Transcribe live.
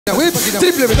web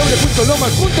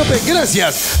www.lomas.p.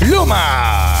 Gracias,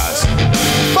 Lomas.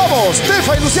 Vamos,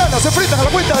 Tefa y Luciana se enfrentan a la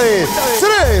cuenta de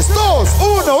 3, 2,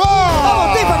 1, ¡va!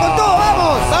 ¡Vamos, Tefa, con todo,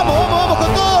 vamos! ¡Vamos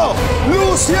con todo!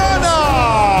 ¡Luciana!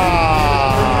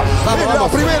 Es la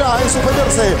primera en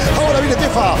suspenderse. Ahora viene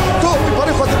Tefa. Todo muy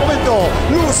parejo hasta el momento.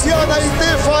 Luciana y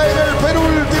Tefa en el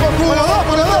penúltimo cubo. Vamos,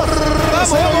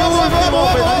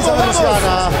 penaliza a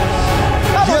Luciana.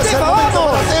 ¡Vamos, Tefa,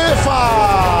 vamos! ¡Tefa!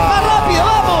 ¡Más rápido,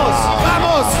 vamos!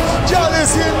 ¡Vamos! Ya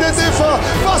desciende Tefa.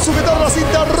 Va a sujetar la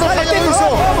cinta roja. Dale, Ya lo Tefa, hizo.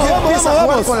 vamos, Y empieza a jugar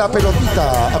vamos. con la pelotita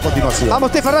a continuación.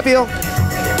 Vamos, Tefa, rápido.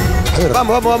 A ver.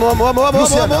 Vamos.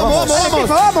 Luciana, vamos. Dale,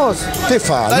 Tefa, vamos.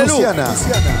 Tefa, Dale, Luciana.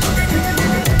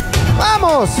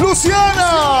 ¡Vamos!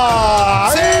 ¡Luciana!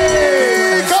 ¡Sí!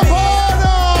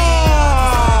 ¡Campana!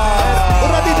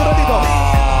 Un ratito.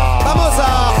 Vamos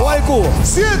a jugar el cubo.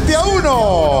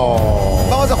 7-1.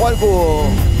 Vamos a jugar el cubo.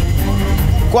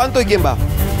 ¿Cuánto y quién va?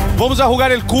 Vamos a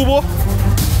jugar el cubo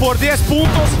por 10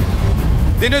 puntos.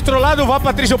 De nuestro lado va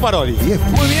Patricio Parodi.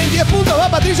 Muy bien, 10 puntos, va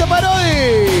Patricio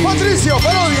Parodi. Patricio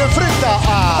Parodi enfrenta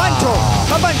a Pancho,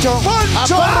 va Pancho.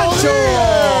 Pancho Rodríguez.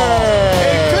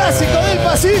 El clásico del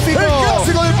Pacífico. El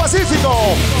clásico del Pacífico.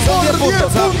 Por 10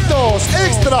 puntos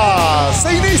extras.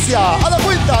 Se inicia a la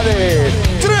cuenta de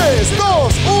 3,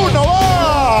 2, 1,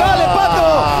 ¡va! Dale,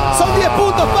 Pato. Son 10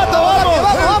 puntos, Pato, vamos.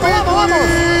 Vamos.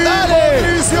 Dale.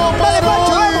 Patricio Dale, Pancho,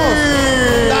 Parodi. vamos.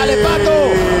 Dale, Pato.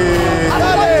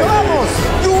 Dale, vamos.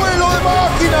 Duelo de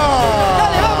máquina.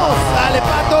 Dale, vamos. Dale,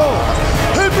 Pato.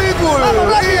 El Pitbull Vamos,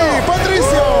 rápido. y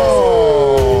Patricio.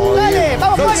 Dale,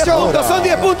 vamos, Pancho. Son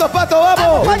 10 puntos, Pato,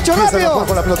 vamos. Pancho, Empiezan a rápido. jugar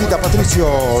con la pelotita Patricio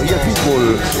y el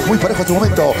Pitbull. Muy parejo hasta el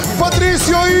momento.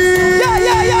 Patricio y... Ya,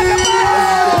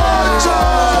 ¡Pancho!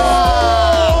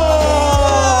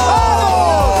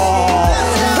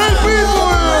 ¡El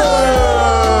Pitbull!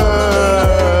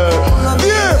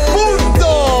 10 puntos.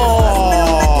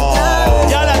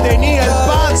 Ya la tenía el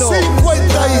Pato.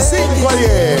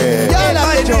 55-10. Ya la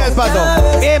tenía el Pato.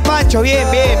 Bien, Pancho, bien.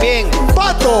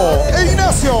 Pato e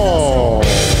Ignacio.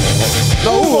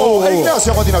 No, Hugo e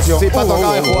Ignacio a continuación. Sí, Pato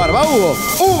acaba de jugar. Va, Hugo.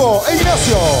 Hugo e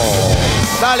Ignacio.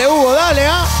 Dale, Hugo, dale,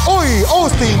 ¿ah? Hoy,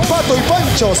 Austin, Pato y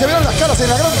Pancho se verán las caras en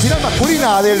la gran final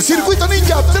masculina del Circuito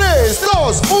Ninja. 3,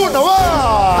 2, 1,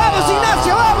 ¡va! ¡Vamos,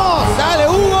 Ignacio, vamos! ¡Dale,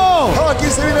 Hugo! Aquí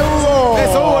se viene Hugo.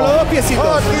 Eso, Hugo, los dos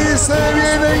piecitos. Aquí se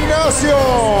viene Ignacio.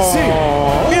 Sí.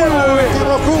 Bien, Hugo.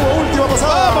 Último cubo, última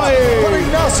pasada. Vamos ahí. Para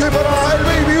Ignacio y para el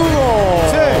baby Hugo.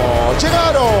 Sí.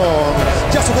 Llegaron.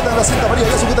 Ya sujetan la cinta, María,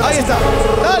 ya sujetan Ahí la cinta.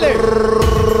 está. Dale.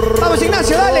 Vamos,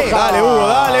 Ignacio, dale. Dale, Hugo,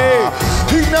 dale.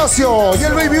 Ignacio y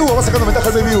el baby Hugo. Va sacando ventaja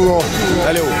el baby Hugo.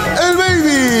 Dale, Hugo. El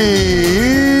baby.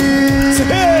 Sí.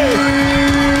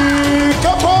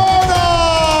 ¡Campana!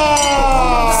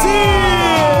 Sí.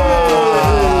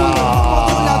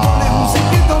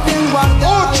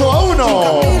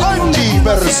 8-1. Angie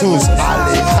versus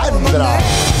Alejandra.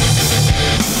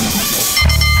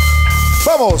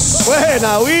 Vamos.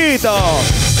 Buena, Huguito.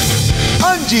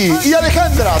 Angie y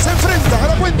Alejandra se enfrentan a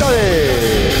la cuenta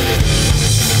de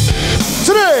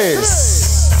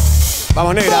 3.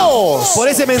 Vamos, Negra. 2. Por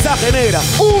ese mensaje, Negra.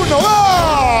 1,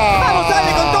 ¡va! Vamos,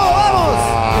 dale, con todo, vamos.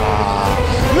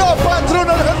 La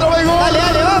patrona Alejandra Baigo. Dale,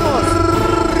 vamos.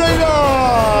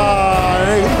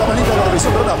 Negrita manita de la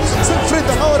televisión, perdona. Se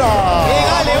enfrentan ahora.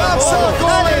 Dale, vamos. Sacó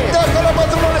Dale. ventaja la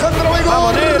patrona Alejandra Baigo.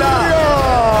 Vamos, Negra.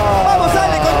 Vamos,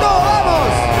 dale, con todo, vamos.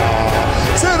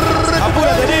 Se recupera.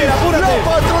 Apúrate, Negra, apúrate. La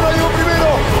patrona llegó primero.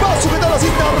 Va a sujetar la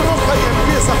cinta roja y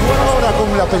empieza a jugar ahora con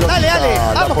la pelota. Dale,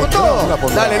 vamos con todo.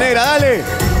 Dale, Negra, dale.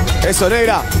 Eso,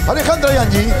 Negra. Alejandra y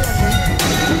Angie.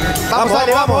 Vamos,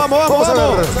 dale, vamos. A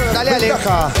ver. Dale.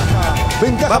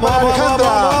 Ventaja Vamos, para Alejandra.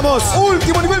 vamos.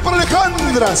 Último nivel para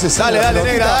Alejandra. Dale,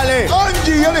 Negra, dale.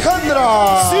 Angie y Alejandra.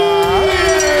 ¡Sí!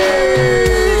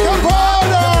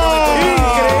 ¡Campana!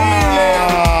 Increíble.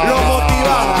 Lo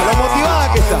motivada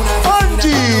que está.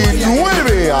 Angie,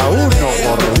 9-1.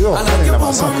 Por Dios, la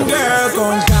masacre.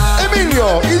 Emilio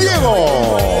y Diego.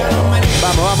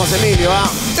 Vamos, Emilio, va.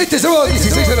 Este sábado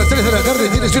 16 a las 3 de la tarde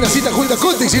tienes una cita junto a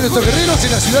Contex y nuestros guerreros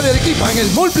en la ciudad de Arequipa, en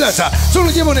el Mall Plaza. Solo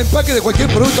lleva un empaque de cualquier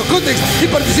producto Contex y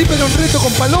participa en un reto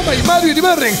con Paloma y Mario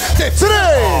Iribarren. 3,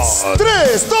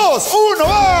 2, 1,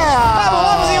 ¡va!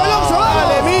 Vamos, Diego Alonso, vamos.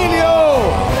 Dale, Emilio.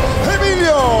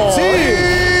 Sí. Y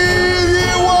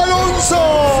Diego Alonso.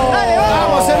 Dale,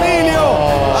 vamos, Emilio.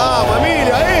 Vamos,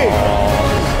 Emilio, ahí.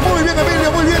 Muy bien,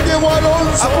 Emilio, muy bien, Diego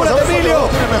Alonso. Apúrate, Emilio.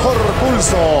 Tiene mejor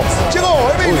pulso.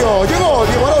 Llegó, Emilio, llegó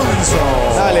Diego Alonso.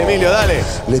 Dale, Emilio, dale.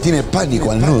 Le tiene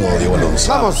pánico al nudo, Diego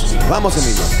Alonso. Vamos,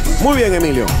 Emilio. Muy bien,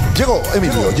 Emilio. Llegó,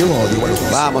 Emilio, llegó Diego Alonso.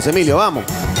 Vamos, Emilio, vamos.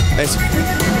 Eso.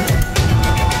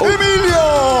 ¡Emilio!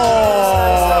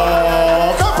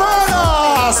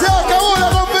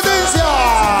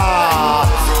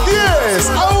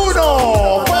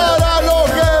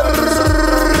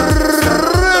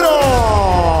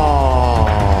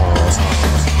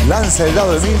 Lanza el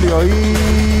dado Emilio y... 20.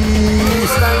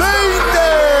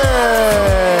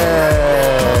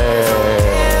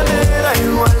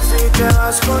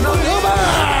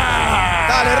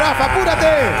 Dale, Rafa,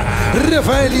 apúrate.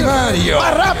 Rafael y Mario.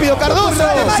 Más rápido, Cardoso.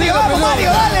 Dale, Mario, vamos, Mario,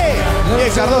 dale.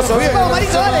 Bien, Cardoso, bien. Vamos,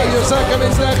 Marito, dale. Mario saca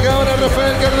mensaje ahora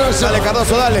Rafael Cardoso. Dale,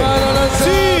 Cardoso, dale.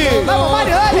 Sí. Vamos,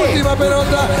 Mario, dale. Última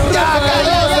pelota. Ya,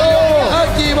 Cardoso.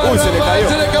 Aquí va Uy, se le Rafael. cayó.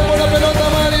 Se le escapó la pelota a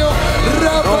Mario.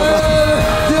 Rafael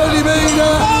de Oliveira.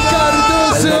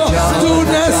 Cardoso. Tu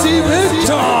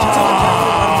nacimiento.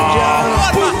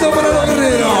 Punto para los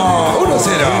guerreros.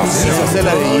 1-0. Quiso hacer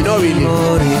la de Ginóbili.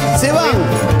 Se van.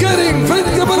 Karen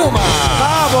frente a Paloma.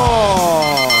 Vamos.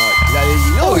 La de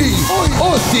Ginóbili. Hoy,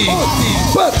 Oti,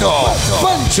 Pato,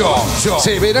 Pancho.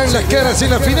 Se verán las caras en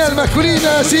la final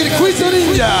masculina Circuito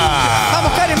Ninja.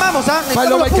 Vamos, Karen, vamos, ¿ah?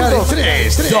 Paloma y Karen.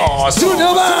 3, 2,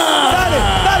 1, más. Dale,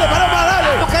 dale, Paloma, dale.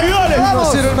 Vamos, Karen, dale.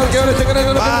 1-0 el marcador está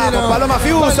ganando la Vamos, femenina. Paloma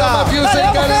Fiusa. Paloma Fiusa Dale, y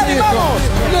vamos, Karen Karen, Viejo. vamos.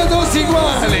 Los dos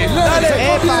iguales. Dale,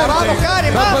 epa, vamos,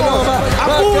 Karen, vamos.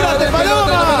 Apúrate,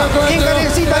 Paloma. Bien,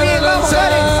 Karencita, bien, vamos,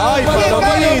 Karen. Ay, Bien,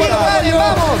 Karen, bien, Karen,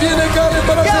 vamos. Viene Karen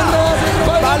para Ya. cerrar.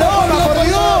 Paloma, por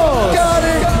Dios.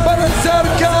 Karen para lanzar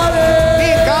Karen.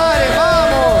 Bien, Karen,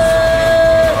 vamos.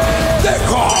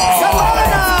 Dejo.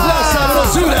 ¡Buena! La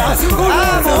sabrosura.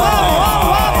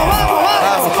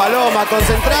 Vamos, Paloma,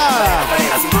 concentrada.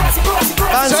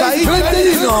 Said frente a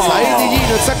Gino. Said y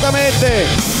Gino, exactamente.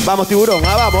 Vamos, Tiburón,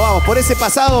 vamos. Por ese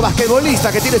pasado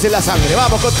basquetbolista que tienes en la sangre.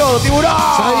 Vamos con todo, Tiburón.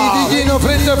 Said y Gino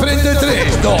frente a frente.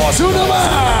 3, 2, 1 más.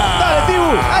 Dale,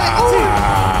 Tibu. Dale,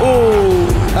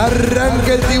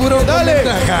 Arranca el tiburón Dale. con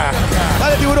ventaja.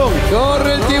 Dale, Tiburón.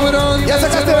 Corre el tiburón. Ya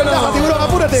sacaste ventaja, Tiburón,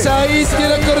 apúrate. Said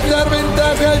quiere cortar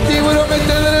ventaja. El tiburón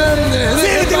está grande. ¡Sí,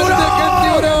 Deja Tiburón! manteca el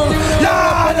tiburón.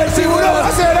 ¡Ya, el tiburón va a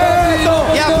hacer esto!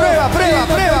 Ya, prueba.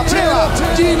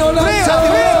 Gino lanza.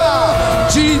 Prueba.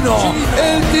 Gino,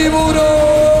 el tiburón.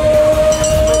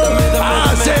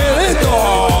 Hace esto.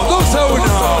 2-1.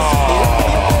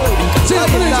 Se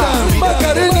enfrentan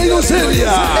Macarena y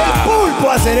Ducelia. El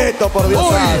pulpo a hacer esto, por Dios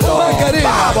Hoy, santo. Macarena,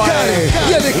 Vamos, Karen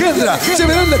y Alejandra se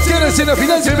verán las caras en la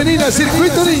final femenina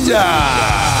Circuito Ninja.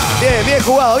 Bien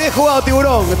jugado,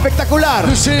 Tiburón. Espectacular.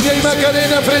 Ducelia y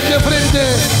Macarena frente a frente.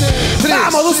 3,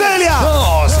 ¡Vamos, Ducelia!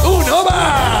 2, 1,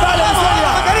 más. Dale,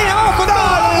 Ducelia. Macarena, vamos con todo.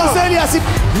 Dale, Ducelia, así.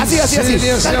 Ducelia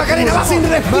se Dale, Macarena, apura. vas sin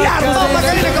respirar. Vamos,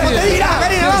 Macarena, como te diga.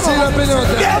 Macarena, vamos. Tercera pelota.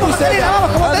 Vamos, Macarena, vamos,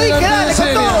 como te dije. Dale, con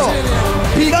Ducelia. todo.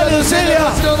 Pica Dale, Ducelia.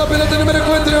 Ducelia. Pelota número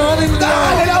 4. Adentro.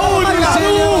 Dale, la última.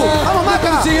 Vamos, Maca.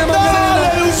 Consigue Dale,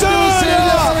 Macarena. Ducelia.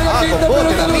 La quinta con vos,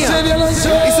 pelota. la mía. Ducelia lanzó.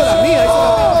 Hizo la mía.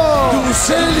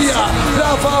 Ducelia,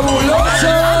 la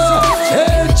fabulosa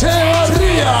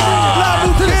Echevarría. La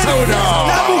mujer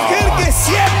 3-1. que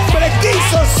siempre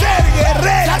quiso ser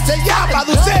guerrera se llama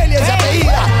Ducelia, se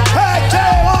apellida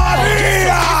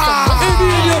Echevarría.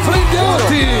 Emilio frente a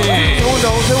Oti. Un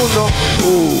segundo.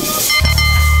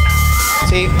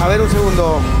 Sí, a ver, un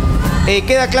segundo.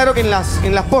 Queda claro que en las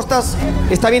postas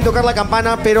está bien tocar la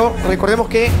campana, pero recordemos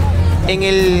que en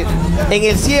el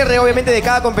cierre, obviamente, de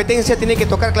cada competencia tiene que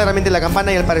tocar claramente la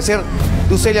campana y al parecer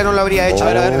Ducelia no lo habría hecho.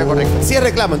 A ver, Era correcto. sí es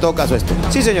reclamo en todo caso esto.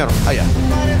 Sí, señor. Allá.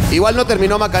 Igual no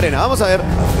terminó Macarena. Vamos a ver.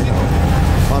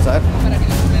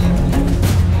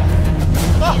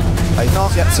 Ahí no.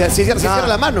 Se cierra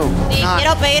la mano. Sí,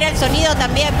 quiero pedir el sonido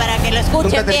también para que lo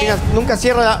escuchen bien. Nunca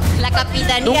cierra La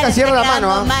capitanía nunca le cierra está la mano,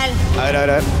 quedando ¿ah? mal. A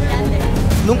ver.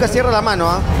 Nunca cierra la mano,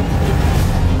 ¿ah?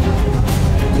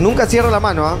 Nunca cierra la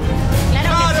mano, ¿ah?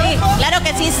 Claro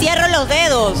que sí, cierro los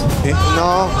dedos.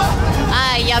 No.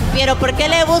 Ay, ya, pero ¿por qué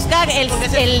le buscan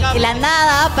la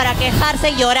nada para quejarse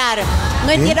y llorar?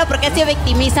 No entiendo por qué se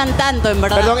victimizan tanto, en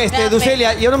verdad. Perdón,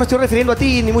 Ducelia, yo no me estoy refiriendo a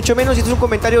ti, ni mucho menos, y esto es un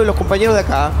comentario de los compañeros de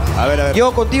acá. A ver.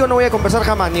 Yo contigo no voy a conversar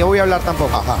jamás, ni voy a hablar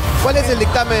tampoco. Ajá. ¿Cuál es el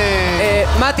dictamen?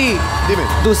 Mati, Dime.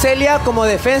 Ducelia como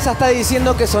defensa está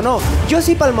diciendo que sonó. Yo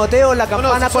sí palmoteo la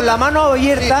campana sí con la mano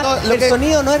abierta, Sí, el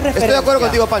sonido no es referencia. Estoy de acuerdo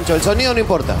contigo, Pancho. El sonido no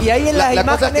importa. Y ahí en las la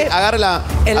cosa es imágenes, que agarre la...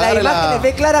 en las imágenes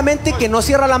ve claramente que no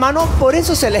cierra la mano, por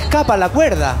eso se le escapa la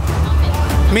cuerda.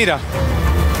 Mira,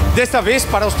 de esta vez,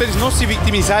 para ustedes no se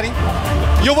victimizarem,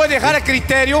 yo voy a dejar a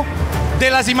criterio de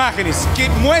las imágenes que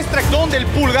muestra donde el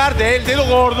pulgar del dedo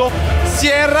gordo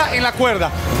cierra en la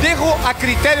cuerda. Dejo a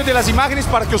criterio de las imágenes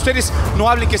para que ustedes no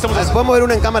hablen que estamos haciendo. ¿Podemos ver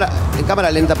una en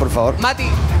cámara lenta, por favor? Mati,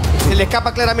 se le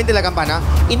escapa claramente la campana.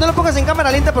 Y no lo pongas en cámara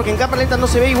lenta porque en cámara lenta no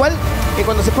se ve igual que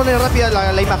cuando se pone rápida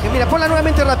la imagen. Mira, ponla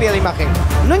nuevamente rápida la imagen.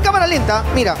 No en cámara lenta,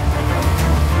 mira.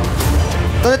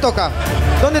 ¿Dónde toca?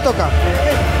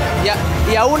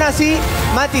 Y aún así,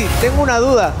 Mati, tengo una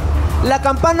duda. La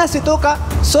campana se toca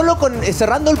 ¿Solo con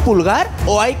cerrando el pulgar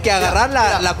o hay que agarrar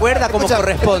la cuerda como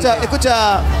corresponde?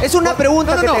 Escucha. Es una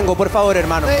pregunta que tengo, por favor,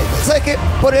 hermano. ¿Sabes qué?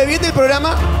 Por el bien del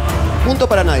programa, punto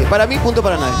para nadie. Para mí, punto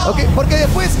para nadie. ¿Ok?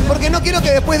 Porque no quiero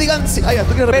que después digan... Sí, tú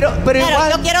quieres pero Claro,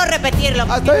 igual... yo quiero repetirlo,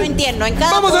 porque no entiendo. En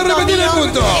cada Vamos a punto repetir el mío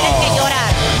punto. Tienes que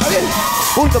llorar. Está bien.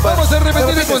 Punto para... Vamos a repetir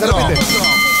el Se punto. repite.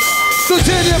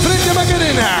 Tucelia frente a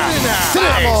Macarena.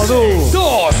 Vamos, 3,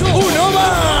 2, 1,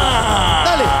 más.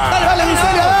 Dale,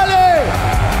 Ducelia, dale.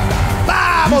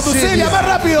 Vamos, Ducelia, más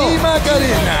rápido. Y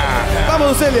Macarena. Vamos,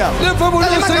 Ducelia. La fabulosa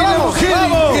Dale, Maca, y la vamos, mujer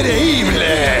vamos.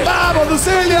 increíble. Vamos,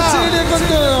 Ducelia. Ducelia con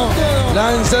todo.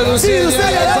 Lanza Ducelia. Sí,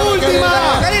 Ducelia, la última.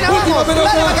 Macarena, Última vamos. pelota.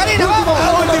 Dale, Macarena, Última vamos.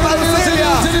 pelota. La última, Ducelia.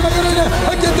 Ducelia. Macarena.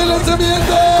 Aquí está el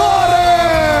lanzamiento.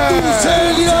 ¡Corre!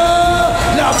 Ducelia,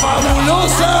 la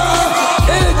fabulosa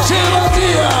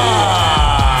Echevarría.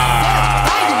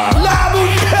 La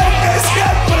mujer que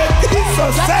siempre quiso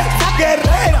ser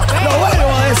guerrera. Lo vuelvo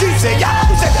a decir, se llama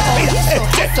Ducelia.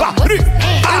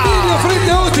 Emilio frente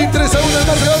a Austin, 3-1 el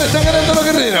marcador, están ganando los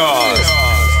guerreros.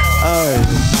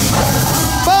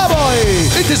 ¡Vamos!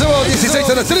 Este sábado 16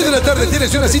 a las 3 de la tarde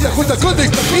tienes una cita junto a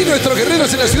Context y nuestros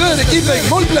guerreros en la ciudad de Arequipa en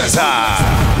Mall Plaza.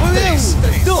 Muy bien.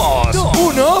 2,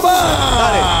 1,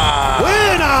 va.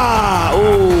 ¡Buena!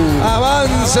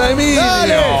 Avanza Emilio.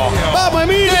 Dale. ¡Vamos,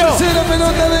 Emilio! Tercera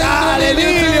pelota de Dale,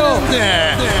 Emilio.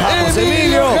 Vamos,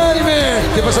 Emilio. Jaime.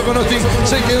 ¿Qué pasó con Austin?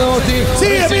 Se quedó Austin. Sí,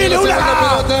 Recibe Emilio, la segunda una.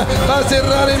 pelota. Va a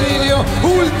cerrar Emilio.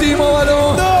 Último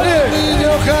balón. Dale.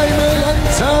 Emilio Jaime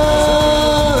lanza.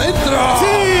 Dentro. Sí.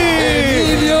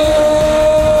 Emilio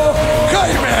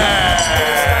Jaime.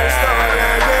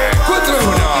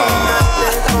 4-1.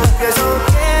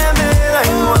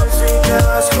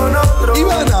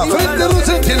 Ivana frente a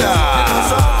Rosángela.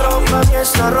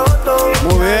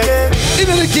 Muy bien. En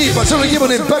el equipo solo lleva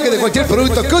un empaque de cualquier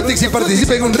producto Context y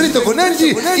participa en un reto con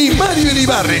Angie y Mario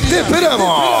Iribarren. ¡Te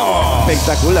esperamos!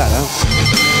 Espectacular,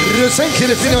 ¿eh?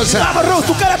 Rosángela Espinosa. Vamos, Rose,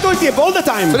 tu cara todo el tiempo, all the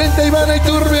time. Frente a Ivana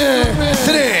Iturbe.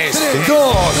 3,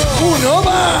 2, 1,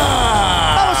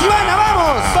 va. ¡Vamos, Ivana,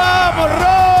 vamos! ¡Vamos,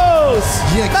 Rose!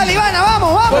 Y aquí- Dale, Ivana,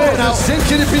 vamos, vamos.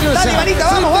 Rosángela Espinosa. Dale, Ivanita,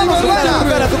 Frente vamos, a vamos, Ivana Ivana.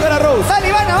 Iturbe. Tu cara, Rose. Dale,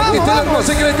 Ivana, vamos, Está la vamos. hermosa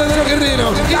secreta de los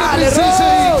guerreros. Y la Dale, princesa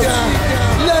Rose. Ica.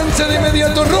 Lanza de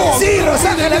inmediato Rose. Sí,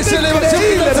 Rosángela, Esa qué elevación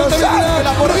increíble, que lanza Rosángela,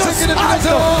 Tamara. por Dios Rosángela santo.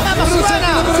 Espinosa. Vamos, Rosángela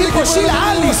Ivana. para el Tipo equipo Sheila de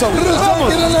la- Allison.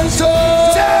 Rosángela lanzó.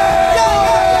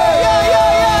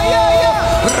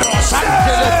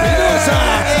 Rosángela Espinosa.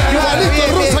 Igualito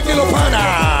Rosa que lo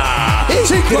para. Qué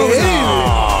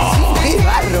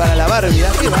bárbara la Barbie,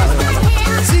 qué bárbara.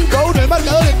 5-1 el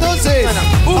marcador entonces.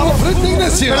 Hugo frente a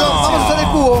Ignacio. Vamos a hacer el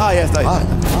cubo. Ah, ya está. Ahí.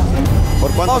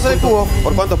 ¿Por cuántos Vamos a hacer el puntos? cubo.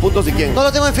 ¿Por cuántos puntos y quién? No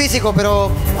lo tengo en físico,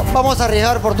 pero vamos a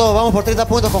arriesgar por todo. Vamos por 30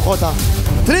 puntos con Jota.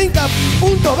 30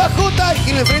 puntos va Jota. ¿Y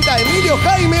quién le enfrenta? Emilio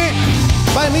Jaime.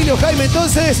 Va Emilio Jaime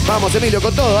entonces. Vamos, Emilio,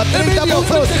 con todo. A 30 Emilio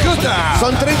puntos. frente a Jota.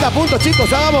 Son 30 puntos, chicos.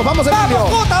 Ya vamos, vamos, Emilio.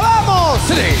 ¡Vamos, Jota, vamos!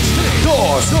 3,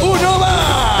 2, 1, va.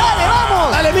 ¡Dale,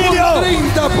 vamos! Dale, Emilio.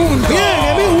 30 puntos. Bien,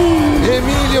 Emilio.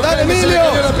 Emilio, Dale, Jaime, se le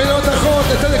Emilio. cayó la pelota,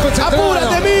 Jota, está desconcentrado.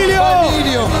 ¡Apúrate, Emilio! Va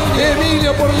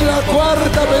Emilio por la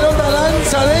cuarta pelota,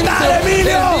 lanza adentro. ¡Dale,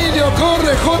 Emilio! Emilio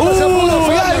corre, Jota se apura. Uy,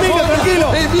 falla, dale, Emilio, Jota. tranquilo.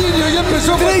 Emilio ya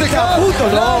empezó a 30 festejar.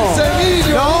 puntos, no. Lanza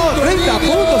Emilio. No, lindo, 30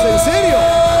 Emilio. puntos, ¿en serio?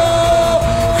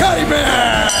 Jaime.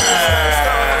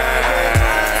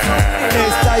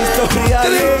 Esta historia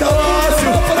 30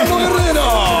 puntos para los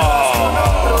guerreros.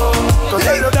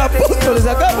 30 puntos les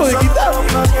acabamos de quitar.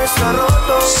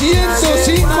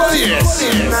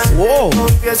 105-10. Wow.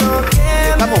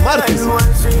 Estamos martes.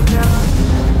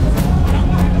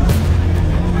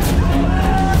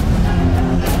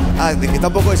 Ah, de que está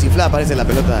un poco desinflada parece la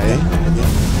pelota, ¿eh?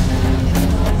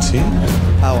 ¿Sí?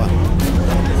 Agua.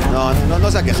 No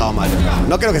se ha quejado mal.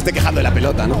 No creo que esté quejando de la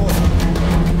pelota, ¿no?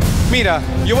 Mira,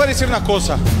 yo voy a decir una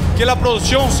cosa, que la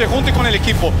producción se junte con el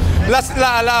equipo.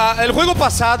 El juego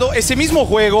pasado, ese mismo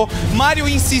juego, Mario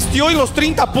insistió en los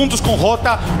 30 puntos con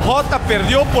Jota. Jota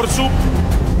perdió por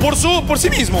sí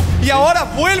mismo. Y ahora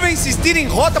vuelve a insistir en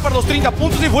Jota para los 30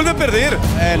 puntos y vuelve a perder.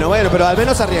 Bueno, pero al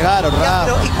menos arriesgaron, Ya, Rafa.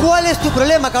 pero, ¿y cuál es tu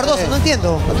problema, Cardoso? No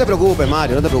entiendo. No te preocupes,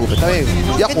 Mario, no te preocupes, está bien.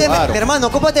 Ya ¿Qué te- jugaron. mi hermano,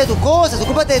 ocúpate de tus cosas,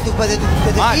 ocúpate de tu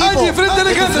equipo. Angie frente a de tu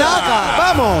Alejandra. flaca.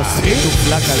 ¡Vamos! Sí, tu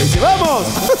flaca, le dice. ¡Vamos!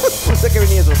 No sé qué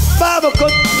venía eso. ¡Vamos con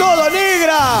todo,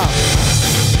 negra!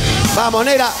 Vamos,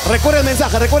 negra. Recuerda el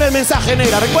mensaje,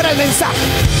 negra. Recuerda el mensaje.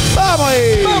 ¡Vamos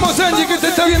ahí! Vamos, Angie, que te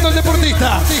está viendo el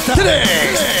deportista. 3,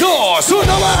 2,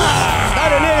 1, va.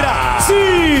 ¡Dale, negra!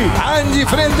 ¡Sí! Angie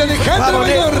frente a Alejandra ¡Vamos,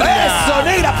 negra! Mayorga. ¡Eso,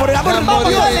 negra! ¡Por el amor de Vamos,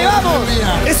 Dios! dale, vamos.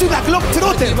 ¡Es una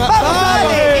Globetrotter! Vamos,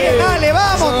 dale, dale,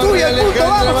 vamos, tuyo el punto,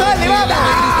 vamos, dale, vamos.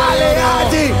 Dale,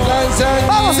 Angie. Lanza Angie.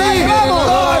 Vamos, Angie,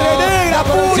 vamos.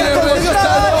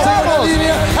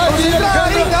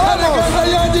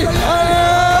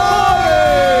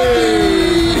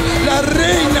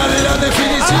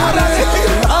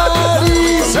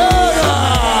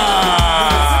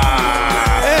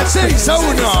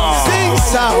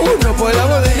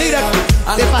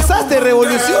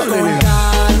 revolución.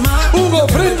 Hugo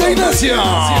frente a Ignacio.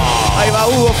 Ahí va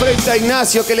Hugo frente a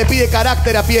Ignacio, que le pide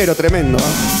carácter a Piero. Tremendo.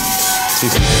 Sí,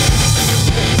 sí.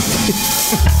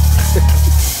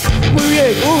 Muy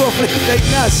bien, Hugo frente a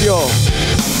Ignacio.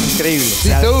 Increíble.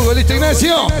 Listo, Hugo, listo,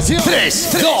 Ignacio. 3,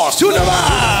 2, 1, va.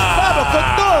 ¡Vamos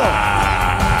con todo!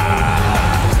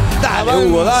 Dale,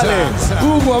 Hugo, dale.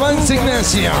 Hugo avanza,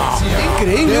 Ignacio.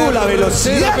 Increíble, Hugo, la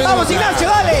velocidad. ¡Vamos, Ignacio,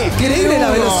 dale! Increíble la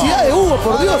velocidad de Hugo,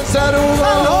 por Dios. Avanzar, Hugo.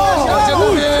 Ignacio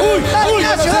también. Dale,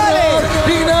 Ignacio, dale.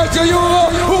 Ignacio y Hugo.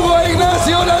 Hugo e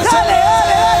Ignacio lanzan. Dale,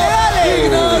 dale, dale, dale.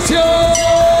 Ignacio.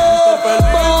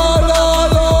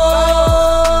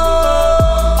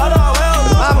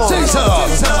 Vamos. 6 a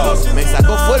 2. Me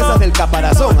sacó fuerzas del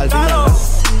caparazón al final.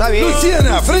 Está bien.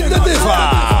 Luciana frente a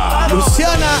Tefa.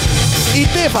 Luciana y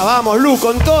Tefa, vamos, Lu,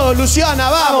 con todo, Luciana,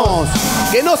 vamos.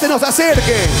 Que no se nos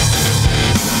acerquen.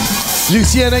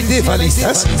 Luciana y Tefa,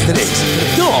 ¿listas? 3,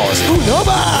 2, 1,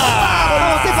 va.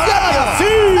 ¡Vamos, Tefa, rápido! ¡Sí!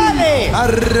 ¡Dale!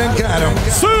 Arrancaron.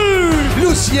 ¡Sí!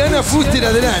 Luciana Fuster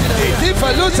adelante.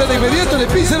 Tefa Loza de inmediato le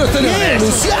pisa los Bien, talones.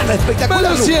 Luciana, Va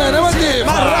espectacular. Luciana, va Tefa.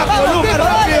 Más rápido, Lu, más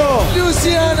rápido.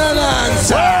 Luciana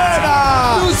lanza.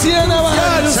 ¡Buena! Luciana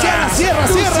avanza. Luciana, cierra,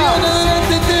 Luciana cierra.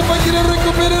 adelante. Tefa quiere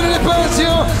recuperar el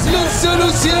espacio. Lanza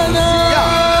Luciana.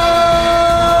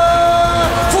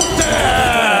 Fuster.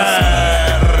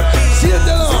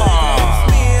 7 a 2.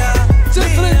 Se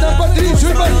enfrentan Patricio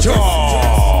y Pancho.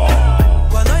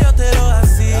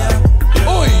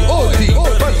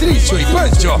 Patricio y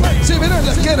Pancho se verán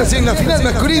las caras en la final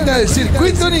masculina del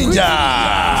circuito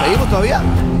ninja. ¿Seguimos todavía?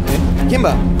 ¿Quién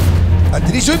va?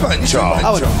 Patricio y Pancho.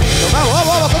 Ah, bueno.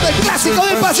 Vamos con el Clásico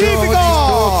del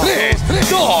Pacífico. 3,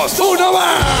 2, 1, va.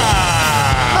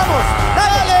 ¡Vamos!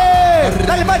 ¡Dale!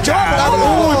 ¡Dale, Pancho!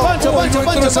 ¡Vamos! Uy,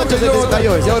 Pancho, se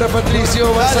cayó ese. Y ahora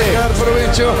Patricio va a Dale. sacar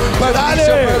provecho.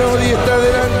 Patricio Dale. Parodi está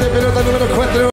adelante, pelota número 4.